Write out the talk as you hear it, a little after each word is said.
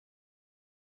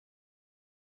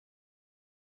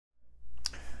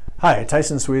Hi,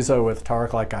 Tyson Schwiesow with Tower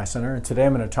Clock Eye Center, and today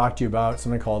I'm going to talk to you about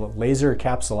something called laser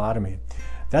capsulotomy.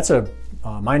 That's a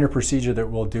minor procedure that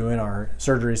we'll do in our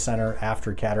surgery center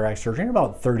after cataract surgery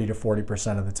about 30 to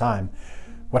 40% of the time.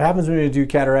 What happens when we do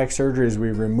cataract surgery is we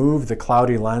remove the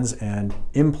cloudy lens and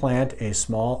implant a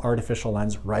small artificial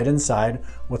lens right inside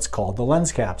what's called the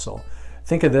lens capsule.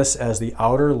 Think of this as the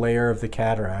outer layer of the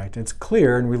cataract. It's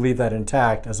clear and we leave that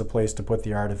intact as a place to put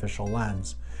the artificial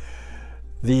lens.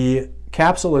 The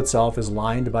capsule itself is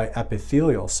lined by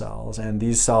epithelial cells, and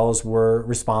these cells were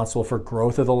responsible for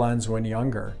growth of the lens when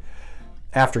younger.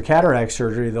 After cataract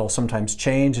surgery, they'll sometimes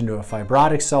change into a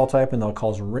fibrotic cell type, and they'll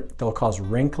cause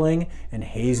wrinkling and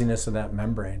haziness of that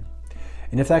membrane.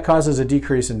 And if that causes a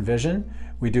decrease in vision,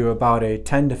 we do about a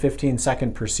 10 to 15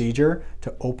 second procedure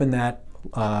to open that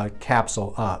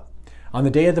capsule up. On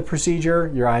the day of the procedure,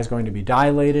 your eye is going to be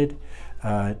dilated.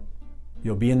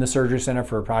 You'll be in the surgery center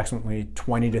for approximately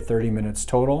 20 to 30 minutes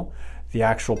total. The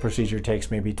actual procedure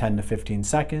takes maybe 10 to 15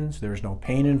 seconds. There's no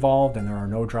pain involved and there are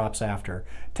no drops after.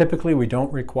 Typically, we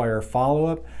don't require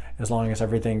follow-up as long as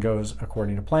everything goes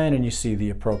according to plan and you see the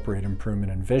appropriate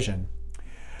improvement in vision.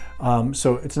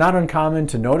 So it's not uncommon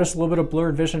to notice a little bit of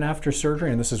blurred vision after surgery,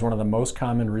 and this is one of the most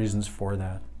common reasons for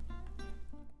that.